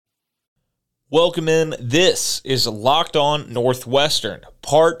Welcome in. This is Locked On Northwestern,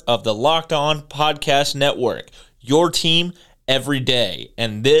 part of the Locked On Podcast Network, your team every day.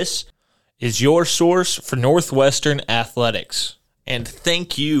 And this is your source for Northwestern athletics. And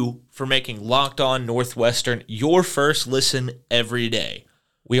thank you for making Locked On Northwestern your first listen every day.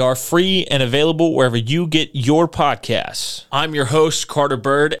 We are free and available wherever you get your podcasts. I'm your host, Carter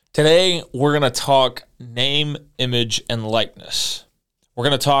Bird. Today, we're going to talk name, image, and likeness. We're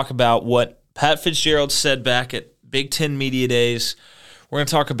going to talk about what Pat Fitzgerald said back at Big Ten Media Days. We're going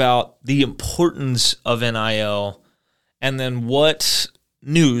to talk about the importance of NIL and then what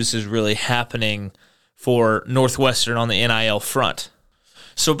news is really happening for Northwestern on the NIL front.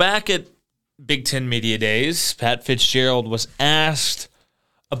 So back at Big Ten Media Days, Pat Fitzgerald was asked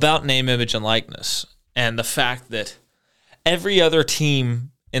about name, image, and likeness and the fact that every other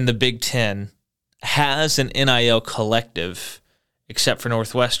team in the Big Ten has an NIL collective except for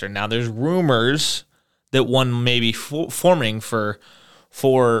Northwestern. Now, there's rumors that one may be forming for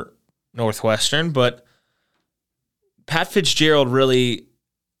Northwestern, but Pat Fitzgerald really,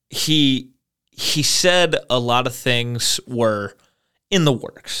 he said a lot of things were in the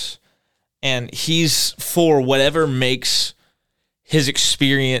works, and he's for whatever makes his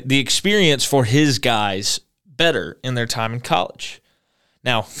experience, the experience for his guys better in their time in college.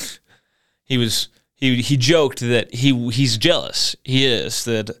 Now, He joked that he's jealous. He is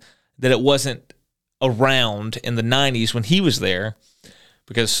that it wasn't around in the 90s when he was there,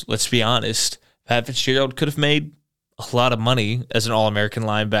 because let's be honest, Pat Fitzgerald could have made a lot of money as an All-American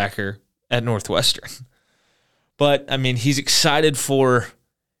linebacker at Northwestern. But I mean, he's excited for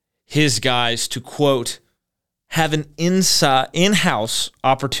his guys to, quote, have an in-house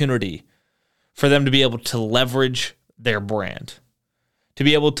opportunity for them to be able to leverage their brand, to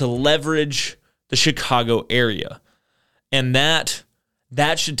be able to leverage the Chicago area. And that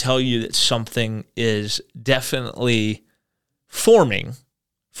should tell you that something is definitely forming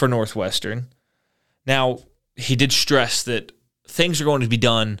for Northwestern. Now, he did stress that things are going to be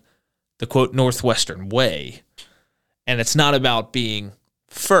done the, quote, Northwestern way. And it's not about being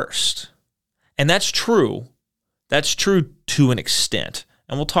first. And that's true. That's true to an extent.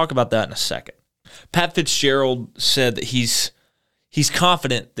 And we'll talk about that in a second. Pat Fitzgerald said that he's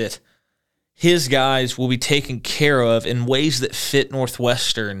confident that his guys will be taken care of in ways that fit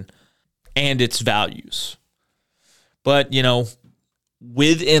Northwestern and its values. But, you know,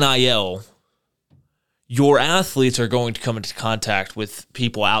 with NIL, your athletes are going to come into contact with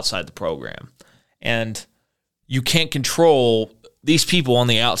people outside the program. And you can't control these people on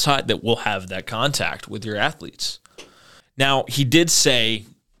the outside that will have that contact with your athletes. Now, he did say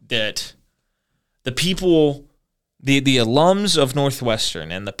that the people, the alums of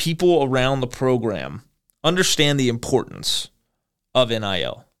Northwestern and the people around the program understand the importance of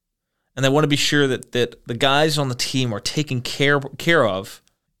NIL. And they want to be sure that the guys on the team are taken care of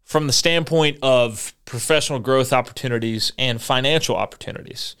from the standpoint of professional growth opportunities and financial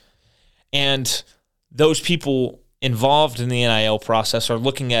opportunities. And those people involved in the NIL process are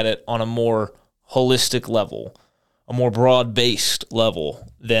looking at it on a more holistic level, a more broad-based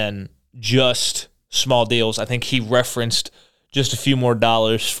level than just small deals. I think he referenced just a few more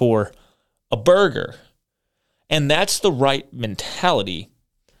dollars for a burger. And that's the right mentality,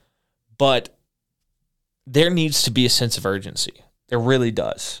 but there needs to be a sense of urgency. There really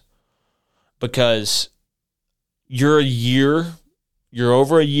does. Because you're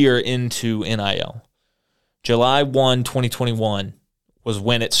over a year into NIL. July 1, 2021 was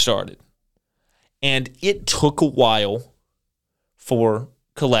when it started. And it took a while for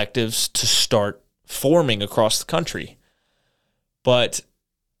collectives to start forming across the country. But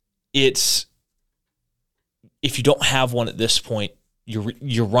if you don't have one at this point,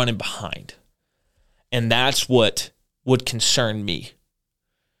 you're running behind. And that's what would concern me.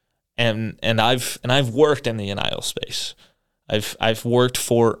 And I've worked in the NIL space. I've worked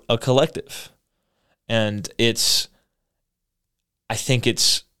for a collective. And I think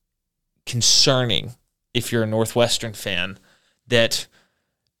it's concerning if you're a Northwestern fan that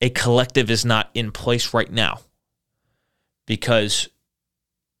a collective is not in place right now, because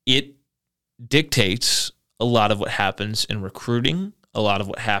it dictates a lot of what happens in recruiting, a lot of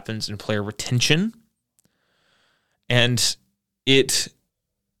what happens in player retention, and it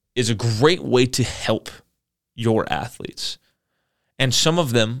is a great way to help your athletes. And some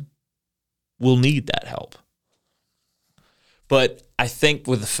of them will need that help. But I think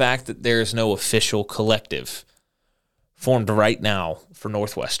with the fact that there is no official collective formed right now for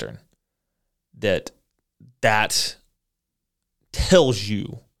Northwestern, that tells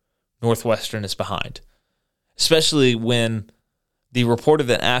you Northwestern is behind, especially when The reporter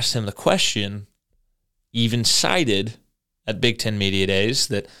that asked him the question even cited at Big Ten Media Days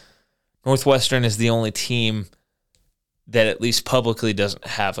that Northwestern is the only team that at least publicly doesn't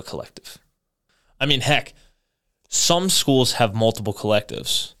have a collective. I mean, heck, some schools have multiple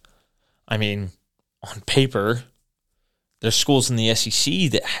collectives. I mean, on paper, there's schools in the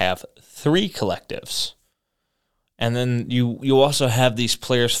SEC that have 3 collectives. And then you also have these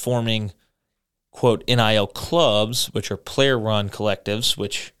players forming, quote, NIL clubs, which are player-run collectives,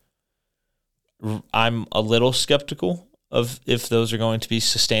 which I'm a little skeptical of if those are going to be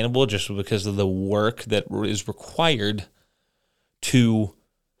sustainable just because of the work that is required to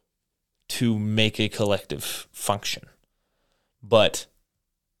make a collective function. But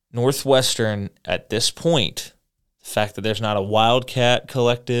Northwestern, at this point, the fact that there's not a Wildcat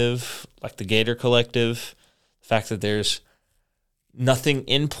collective like the Gator collective, the fact that there's nothing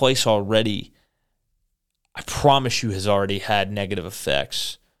in place already, I promise you has already had negative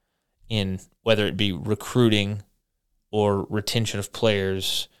effects in whether it be recruiting or retention of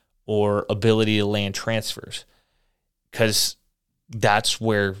players or ability to land transfers, because that's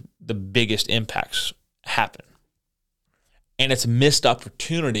where the biggest impacts happen. And it's a missed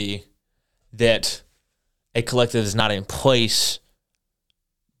opportunity that a collective is not in place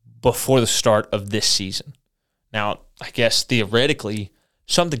before the start of this season. Now, I guess theoretically,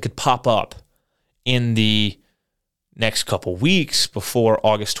 something could pop up in the next couple weeks before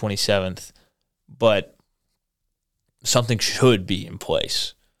August 27th, but something should be in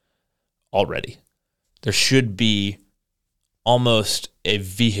place already. There should be almost a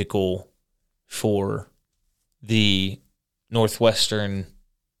vehicle for the Northwestern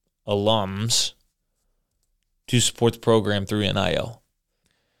alums to support the program through NIL.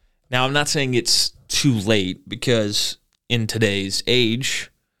 Now, I'm not saying it's too late, because in today's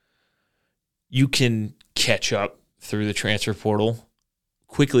age, you can catch up through the transfer portal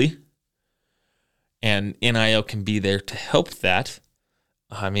quickly, and NIL can be there to help that.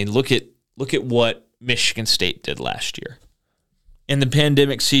 I mean, look at what Michigan State did last year. In the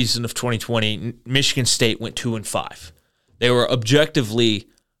pandemic season of 2020, Michigan State went 2-5. They were objectively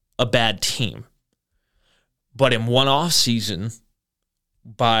a bad team. But in one off season,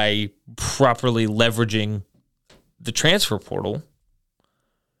 by properly leveraging the transfer portal,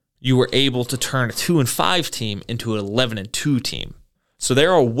 you were able to turn a 2-5 team into an 11-2 team. So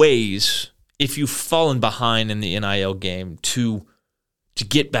there are ways, if you've fallen behind in the NIL game, to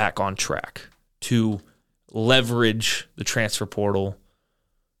get back on track, to leverage the transfer portal,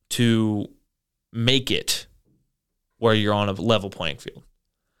 to make it where you're on a level playing field.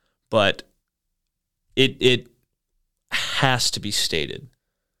 But it has to be stated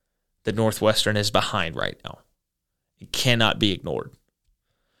that Northwestern is behind right now. It cannot be ignored.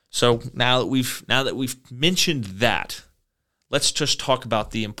 So now that we've mentioned that, let's just talk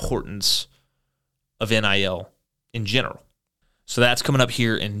about the importance of NIL in general. So that's coming up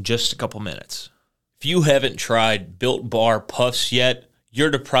here in just a couple minutes. If you haven't tried Built Bar Puffs yet,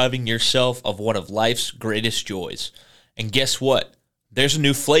 you're depriving yourself of one of life's greatest joys. And guess what? There's a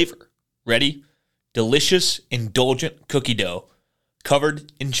new flavor. Ready? Delicious, indulgent cookie dough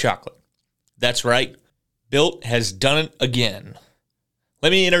covered in chocolate. That's right. Built has done it again.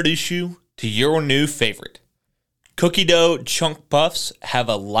 Let me introduce you to your new favorite. Cookie dough chunk puffs have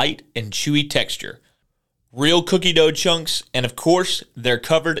a light and chewy texture. Real cookie dough chunks, and of course, they're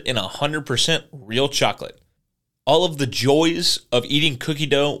covered in 100% real chocolate. All of the joys of eating cookie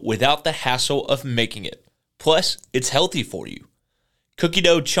dough without the hassle of making it. Plus, it's healthy for you. Cookie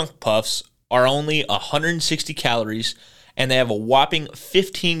dough chunk puffs are only 160 calories, and they have a whopping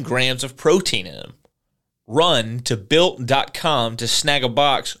 15 grams of protein in them. Run to Built.com to snag a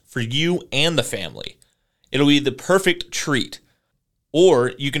box for you and the family. It'll be the perfect treat.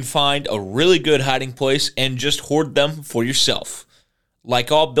 Or you can find a really good hiding place and just hoard them for yourself.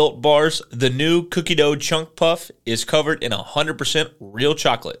 Like all Built bars, the new cookie dough chunk puff is covered in 100% real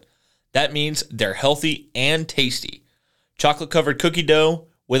chocolate. That means they're healthy and tasty. Chocolate-covered cookie dough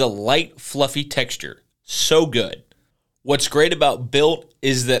with a light, fluffy texture. So good. What's great about Built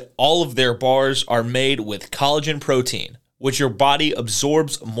is that all of their bars are made with collagen protein, which your body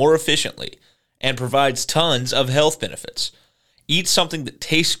absorbs more efficiently and provides tons of health benefits. Eat something that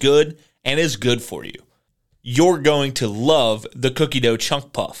tastes good and is good for you. You're going to love the cookie dough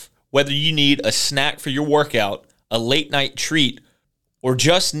chunk puff, whether you need a snack for your workout, a late night treat, or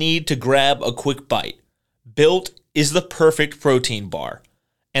just need to grab a quick bite. Built is the perfect protein bar,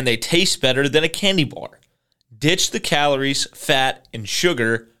 and they taste better than a candy bar. Ditch the calories, fat, and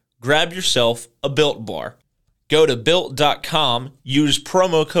sugar. Grab yourself a Built bar. Go to Built.com, use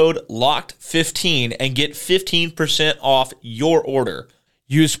promo code LOCKED15 and get 15% off your order.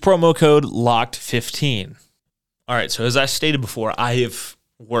 Use promo code LOCKED15. All right, so as I stated before, I have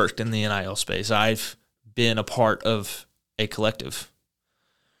worked in the NIL space. I've been a part of a collective.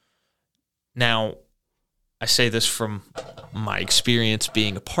 Now, I say this from my experience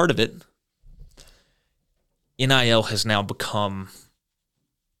being a part of it. NIL has now become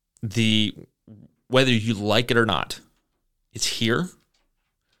whether you like it or not, it's here.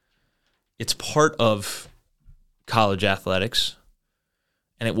 It's part of college athletics,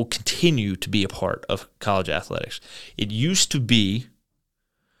 and it will continue to be a part of college athletics. It used to be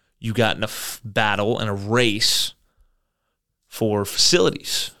you got in a battle and a race for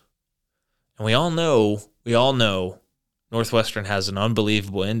facilities. And we all know Northwestern has an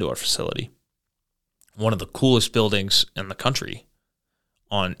unbelievable indoor facility. One of the coolest buildings in the country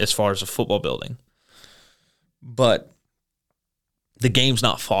as far as a football building. But the game's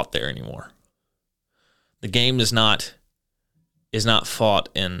not fought there anymore. The game is not fought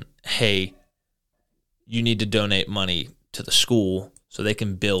in, hey, you need to donate money to the school so they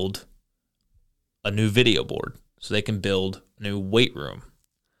can build a new video board, so they can build a new weight room.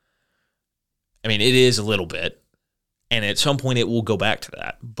 I mean, it is a little bit, and at some point it will go back to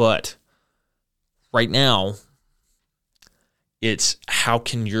that. But right now, it's how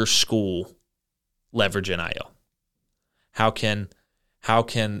can your school leverage NIL? How can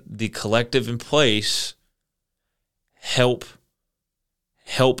the collective in place help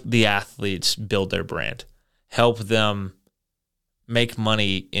the athletes build their brand, help them make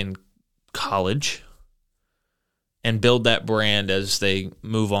money in college, and build that brand as they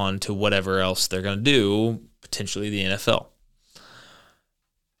move on to whatever else they're going to do, potentially the NFL.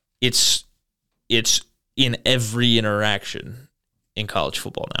 It's in every interaction in college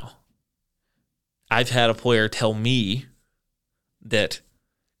football now. I've had a player tell me that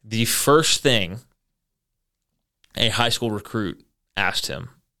the first thing a high school recruit asked him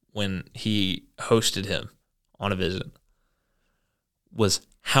when he hosted him on a visit was,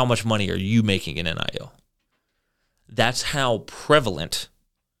 how much money are you making in NIL? That's how prevalent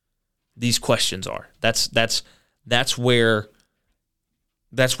these questions are. That's where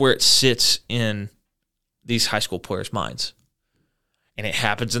it sits in these high school players' minds. And it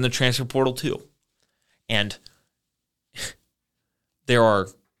happens in the transfer portal too. And there are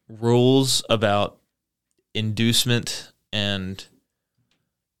rules about inducement and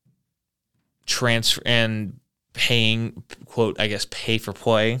transfer and paying, quote, I guess, pay for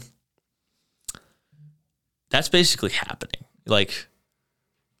play. That's basically happening. Like,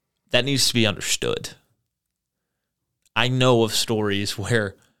 that needs to be understood. I know of stories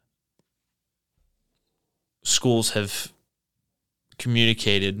where schools have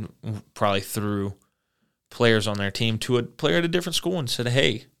communicated, probably through players on their team, to a player at a different school and said,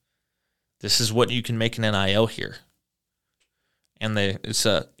 hey, this is what you can make an NIL here. And it's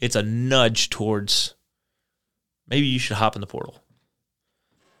a nudge towards, maybe you should hop in the portal.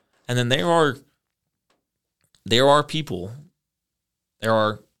 And then there are people, there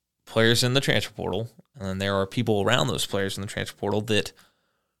are players in the transfer portal, and then there are people around those players in the transfer portal that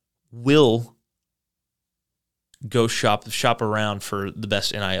will go shop around for the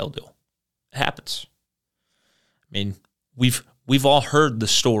best NIL deal. It happens. I mean, we've all heard the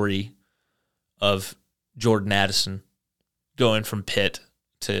story of Jordan Addison going from Pitt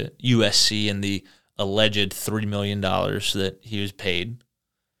to USC and the alleged $3 million that he was paid.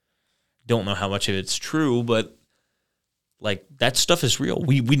 Don't know how much of it's true, but like, that stuff is real.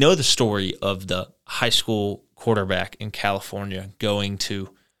 We know the story of the high school quarterback in California going to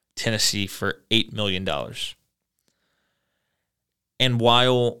Tennessee for $8 million. And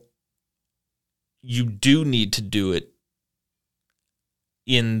while you do need to do it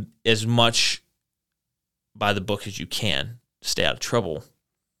in as much by the book as you can to stay out of trouble,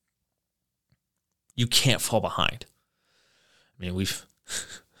 you can't fall behind. I mean, we've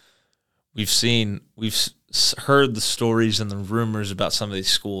heard the stories and the rumors about some of these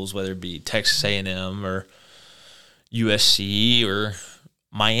schools, whether it be Texas A&M or USC or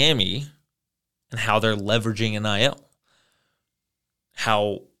Miami, and how they're leveraging NIL.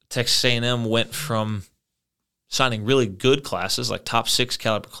 How Texas A&M went from signing really good classes, like top 6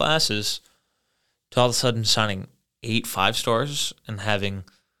 caliber classes, to all of a sudden signing 8 5-stars and having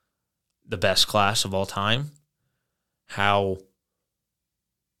the best class of all time. How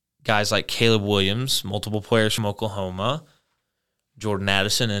guys like Caleb Williams, multiple players from Oklahoma, Jordan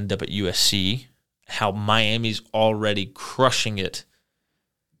Addison ended up at USC. How Miami's already crushing it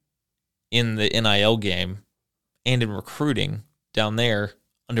in the NIL game and in recruiting down there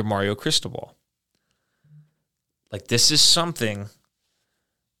under Mario Cristobal. Like, this is something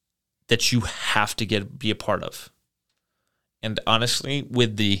that you have to be a part of. And honestly,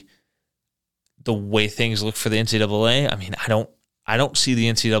 with the way things look for the NCAA, I mean, I don't see the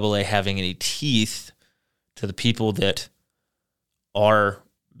NCAA having any teeth to the people that are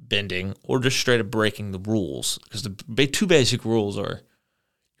bending or just straight up breaking the rules. Because the two basic rules are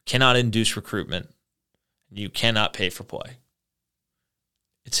you cannot induce recruitment, you cannot pay for play.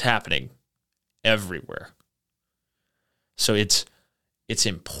 It's happening everywhere. So it's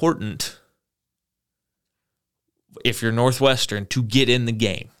important, if you're Northwestern, to get in the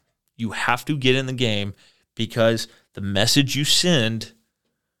game. You have to get in the game, because the message you send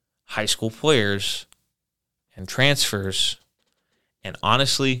high school players and transfers, and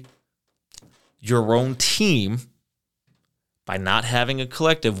honestly, your own team, by not having a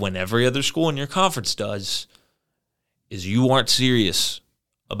collective when every other school in your conference does, is you aren't serious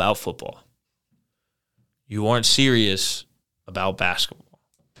about football. You aren't serious about basketball.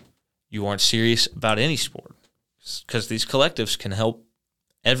 You aren't serious about any sport, because these collectives can help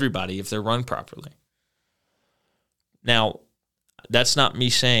everybody if they're run properly. Now, that's not me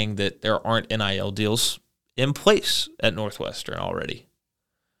saying that there aren't NIL deals in place at Northwestern already,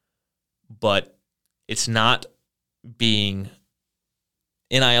 but it's not being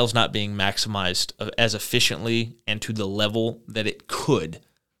NIL's not being maximized as efficiently and to the level that it could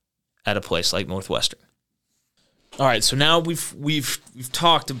at a place like Northwestern. All right, so now we've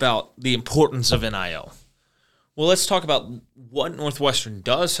talked about the importance of NIL. Well, let's talk about what Northwestern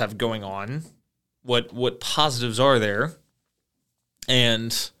does have going on, what positives are there,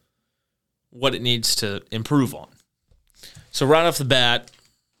 and what it needs to improve on. So right off the bat,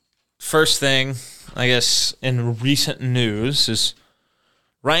 first thing, I guess, in recent news is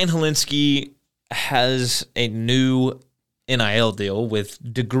Ryan Helinski has a new NIL deal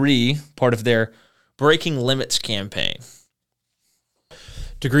with Degree, part of their Breaking Limits campaign.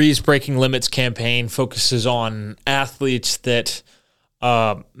 Degree's Breaking Limits campaign focuses on athletes that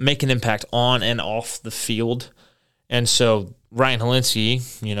make an impact on and off the field. And so Ryan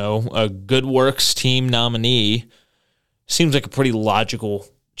Helinski, a Good Works team nominee, seems like a pretty logical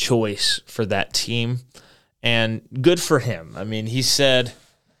choice for that team. And good for him. I mean, he said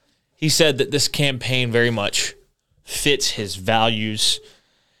that this campaign very much fits his values.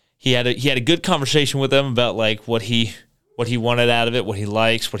 He had a good conversation with them about like what he wanted out of it, what he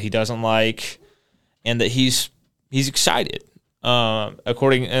likes, what he doesn't like, and that he's excited.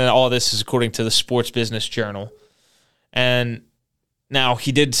 And all this is according to the Sports Business Journal. And now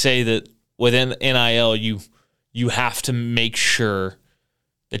he did say that within NIL, you have to make sure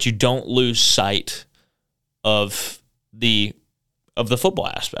that you don't lose sight of the football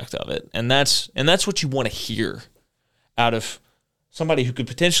aspect of it, and that's what you want to hear out of somebody who could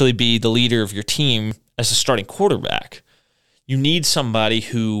potentially be the leader of your team as a starting quarterback. You need somebody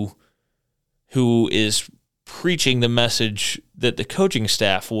who is preaching the message that the coaching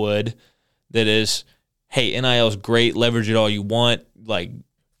staff would, that is, hey, NIL is great, leverage it all you want, like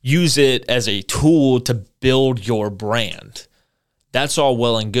use it as a tool to build your brand. That's all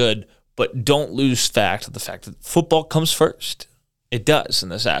well and good, but don't lose the fact that football comes first. It does in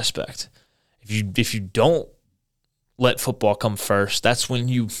this aspect. If you don't let football come first, that's when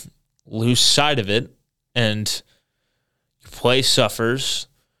you lose sight of it, and your play suffers,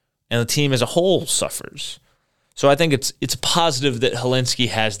 and the team as a whole suffers. So I think it's positive that Helinski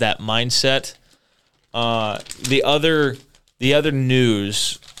has that mindset. The other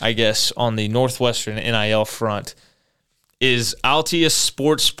news, I guess, on the Northwestern NIL front is Altius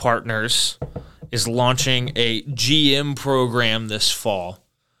Sports Partners is launching a GM program this fall,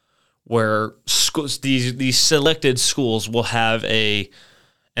 where these selected schools will have an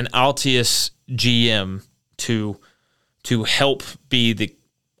Altius GM to help be the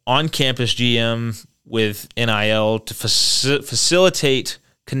on-campus GM with NIL, to facilitate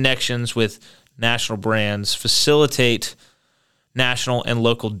connections with national brands, facilitate national and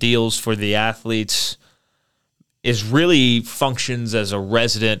local deals for the athletes, is really functions as a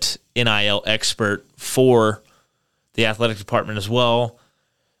resident NIL expert for the athletic department as well.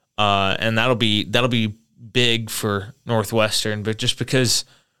 And that'll be big for Northwestern, but just because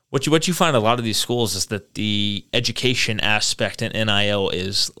what you find a lot of these schools is that the education aspect in NIL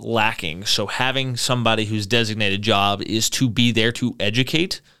is lacking. So having somebody whose designated job is to be there to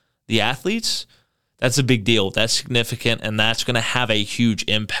educate the athletes, that's a big deal. That's significant, and that's going to have a huge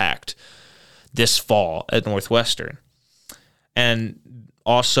impact this fall at Northwestern. And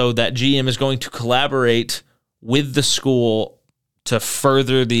also that GM is going to collaborate with the school to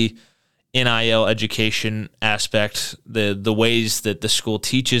further the NIL education aspect, the ways that the school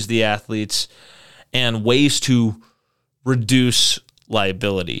teaches the athletes, and ways to reduce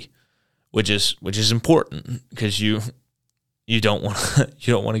liability, which is important because you don't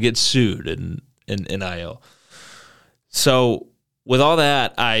want to get sued in NIL. So with all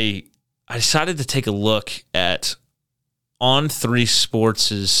that, I decided to take a look at On3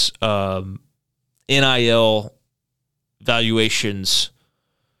 Sports' NIL valuations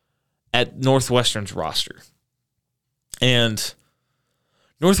at Northwestern's roster. And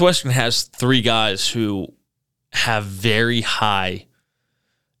Northwestern has 3 guys who have very high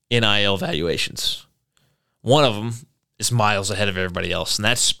NIL valuations. One of them is miles ahead of everybody else, and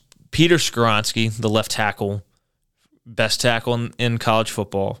that's Peter Skoronski, the left tackle, best tackle in college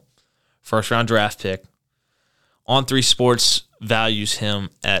football, first-round draft pick. On3 Sports values him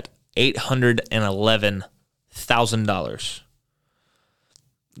at $811,000.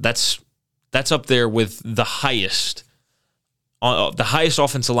 That's up there with the highest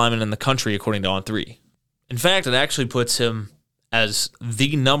offensive lineman in the country, according to On3. In fact, it actually puts him as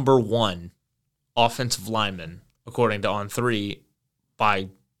the number 1 offensive lineman, according to On3, by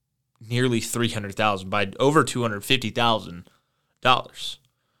nearly $300,000, by over $250,000,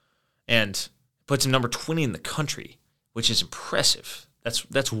 and puts him number 20 in the country, which is impressive.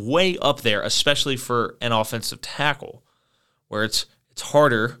 That's way up there, especially for an offensive tackle, where it's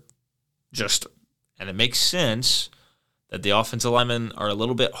harder, and it makes sense that the offensive linemen are a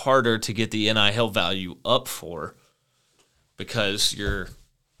little bit harder to get the NIL value up for, because you're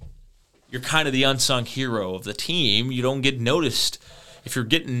kind of the unsung hero of the team. You don't get noticed. If you're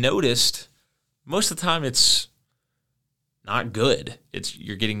getting noticed, most of the time it's not good.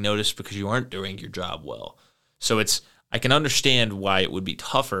 You're getting noticed because you aren't doing your job well. So I can understand why it would be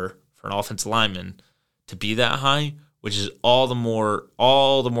tougher for an offensive lineman to be that high, which is all the more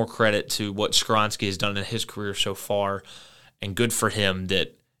credit to what Skoronski has done in his career so far, and good for him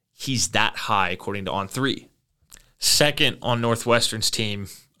that he's that high, according to On3. Second on Northwestern's team,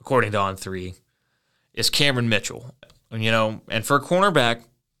 according to On3, is Cameron Mitchell. And for a cornerback,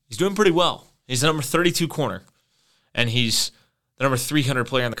 he's doing pretty well. He's the number 32 corner, and he's the number 300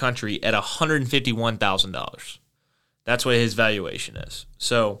 player in the country at $151,000. That's what his valuation is.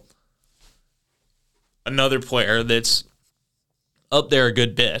 So another player that's up there a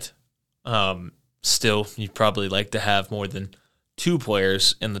good bit. Still, you'd probably like to have more than 2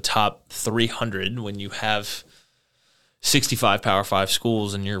 players in the top 300 when you have 65 Power 5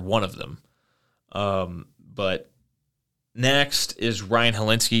 schools and you're one of them. But next is Ryan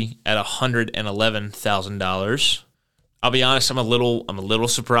Helinski at $111,000. I'll be honest, I'm a little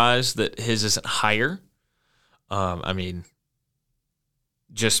surprised that his isn't higher.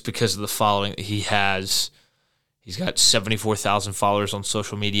 Just because of the following he has. He's got 74,000 followers on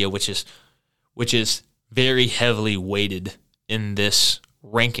social media, which is very heavily weighted in this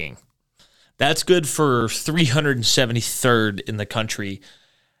ranking. That's good for 373rd in the country,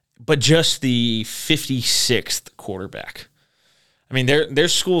 but just the 56th quarterback.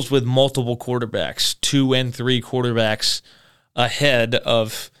 There's schools with multiple quarterbacks, 2 and 3 quarterbacks ahead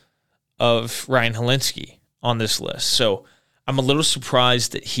of Ryan Helinski on this list. So I'm a little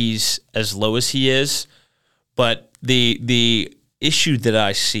surprised that he's as low as he is, but the issue that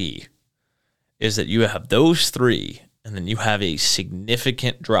I see is that you have those 3, and then you have a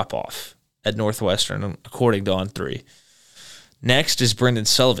significant drop-off at Northwestern, according to On3. Next is Brendan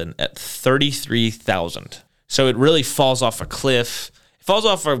Sullivan at $33,000. So it really falls off a cliff. It falls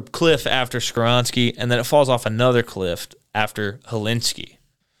off a cliff after Skoronski, and then it falls off another cliff after Helinski.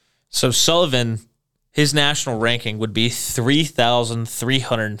 So Sullivan, his national ranking would be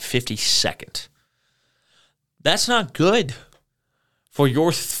 3,352nd. That's not good for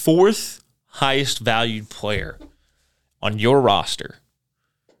your 4th highest valued player on your roster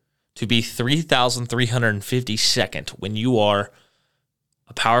to be 3,352nd when you are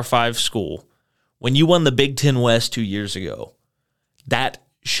a Power 5 school. When you won the Big Ten West 2 years ago, that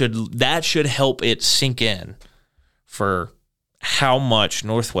should help it sink in for how much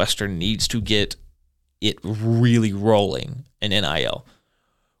Northwestern needs to get it really rolling in NIL.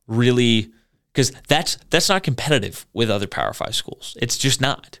 Really, because that's not competitive with other Power 5 schools. It's just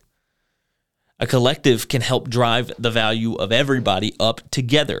not. A collective can help drive the value of everybody up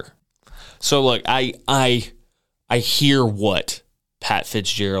together. So look, I hear what Pat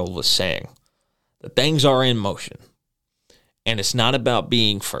Fitzgerald was saying. That things are in motion. And it's not about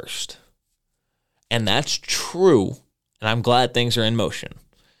being first. And that's true. And I'm glad things are in motion.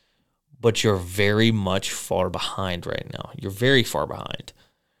 But you're very much far behind right now. You're very far behind.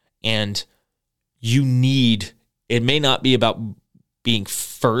 And it may not be about being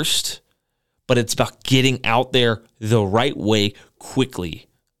first, but it's about getting out there the right way quickly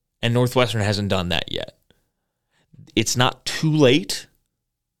And Northwestern hasn't done that yet. It's not too late,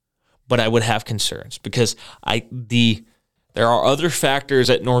 but I would have concerns because there are other factors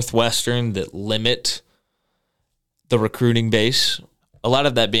at Northwestern that limit the recruiting base. A lot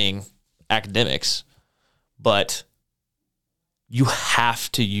of that being academics, but you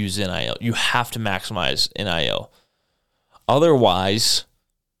have to use NIL. You have to maximize NIL. Otherwise,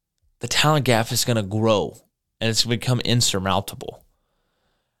 the talent gap is going to grow and it's going to become insurmountable.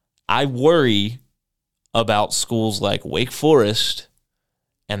 I worry about schools like Wake Forest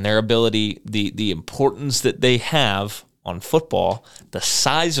and their ability, the importance that they have on football, the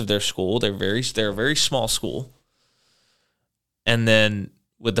size of their school. They're a very small school. And then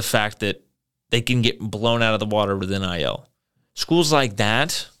with the fact that they can get blown out of the water with NIL. Schools like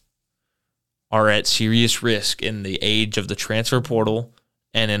that are at serious risk in the age of the transfer portal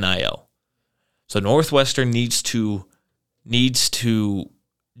and NIL. So Northwestern needs to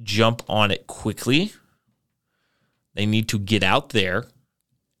jump on it quickly. They need to get out there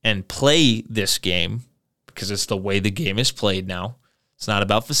and play this game because it's the way the game is played now. It's not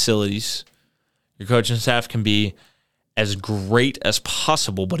about facilities. Your coaching staff can be as great as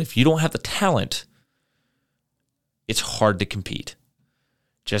possible, but if you don't have the talent, it's hard to compete.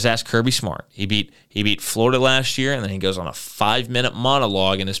 Just ask Kirby Smart. He beat Florida last year, and then he goes on a 5-minute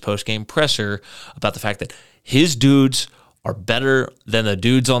monologue in his post-game presser about the fact that his dudes are better than the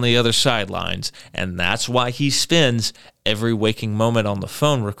dudes on the other sidelines, and that's why he spends every waking moment on the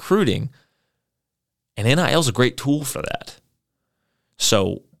phone recruiting. And NIL is a great tool for that.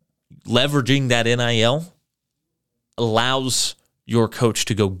 So leveraging that NIL allows your coach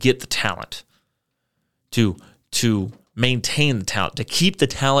to go get the talent, to maintain the talent, to keep the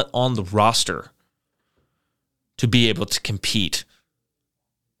talent on the roster, to be able to compete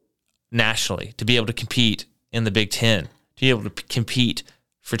nationally, to be able to compete in the Big Ten, to be able to compete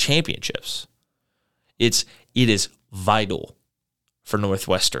for championships. It is vital for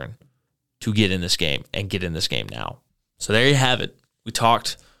Northwestern to get in this game and get in this game now. So there you have it. We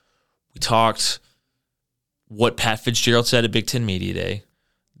talked what Pat Fitzgerald said at Big Ten Media Day,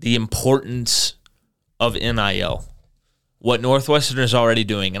 the importance of NIL, what Northwestern is already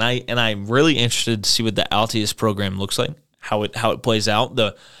doing, and I'm really interested to see what the Altius program looks like, how it plays out.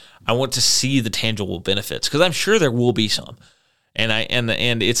 I want to see the tangible benefits because I'm sure there will be some, and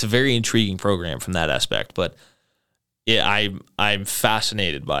it's a very intriguing program from that aspect. But yeah, I'm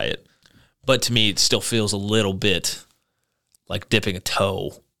fascinated by it. But to me, it still feels a little bit like dipping a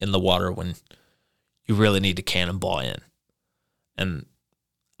toe in the water when you really need to cannonball in. And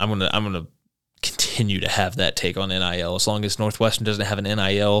I'm gonna continue to have that take on NIL as long as Northwestern doesn't have an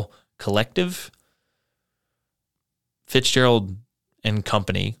NIL collective. Fitzgerald and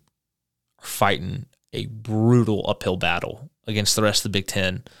company are fighting a brutal uphill battle against the rest of the Big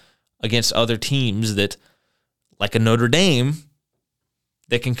Ten, against other teams that, like a Notre Dame,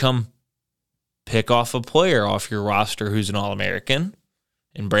 that can come pick off a player off your roster who's an All-American,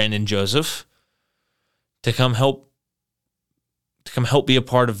 and Brandon Joseph, to come help be a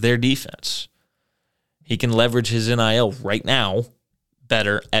part of their defense. He can leverage his NIL right now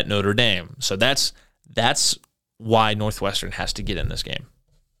better at Notre Dame. So that's why Northwestern has to get in this game.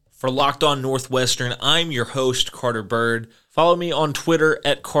 For Locked On Northwestern, I'm your host, Carter Bird. Follow me on Twitter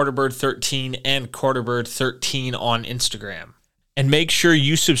at CarterBird13 and CarterBird13 on Instagram. And make sure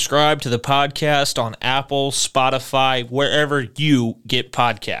you subscribe to the podcast on Apple, Spotify, wherever you get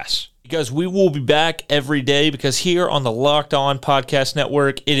podcasts. Because we will be back every day, because here on the Locked On Podcast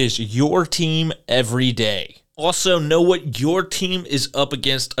Network, it is your team every day. Also, know what your team is up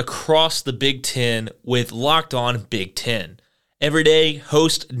against across the Big Ten with Locked On Big Ten. Every day,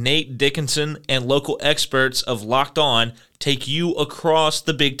 host Nate Dickinson and local experts of Locked On take you across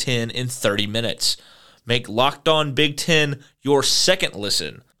the Big Ten in 30 minutes. Make Locked On Big Ten your second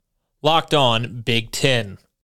listen. Locked On Big Ten.